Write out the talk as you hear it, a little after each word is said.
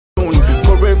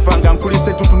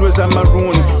kankulise tutunweza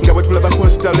maroon nga bwe tulaba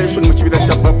constellation mu kibira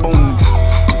kya baboon.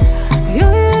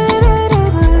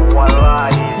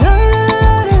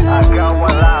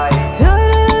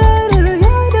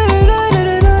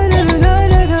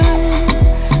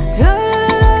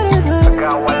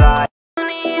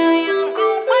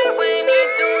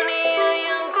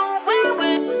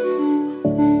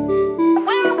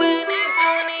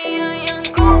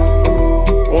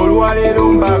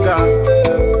 Olwaleero mbaga,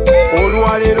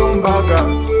 olwaleero mbaga,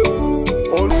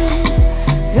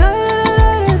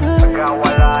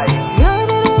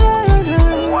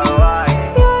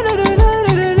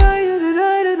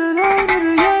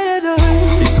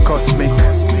 it's cosmic,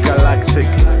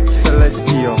 galactic,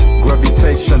 celestial,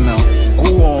 gravitational,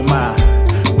 guoma,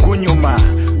 gunyuma,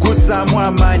 guzamu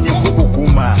amaanyi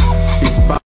gubuguma.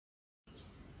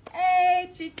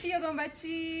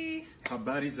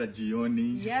 Habari za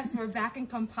jioni. Yes, we're back in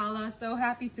Kampala. So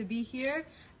happy to be here,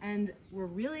 and we're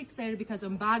really excited because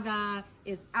MBAGA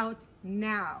is out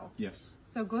now. Yes.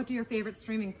 So go to your favorite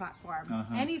streaming platform,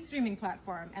 any streaming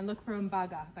platform, and look for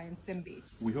MBAGA by NSIMBI.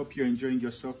 We hope you're enjoying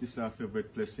yourself. This is our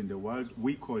favorite place in the world.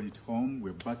 We call it home.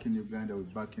 We're back in Uganda.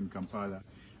 We're back in Kampala.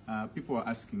 People are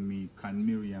asking me, can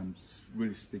Miriam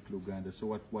really speak Luganda? So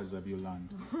what words have you learned?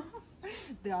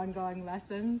 The ongoing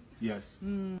lessons. Yes.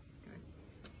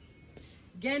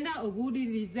 Genda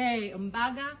obudirize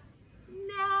MBAGA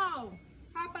now.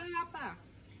 Hapa hapa.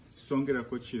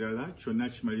 Songerako kirala kyonna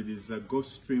kimaliriza. Go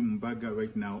stream MBAGA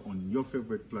right now on your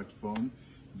favorite platform.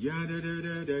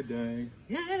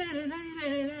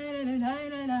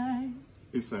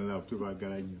 It's a love to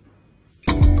Bagala.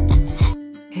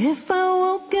 If I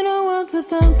walk and I walk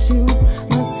without you,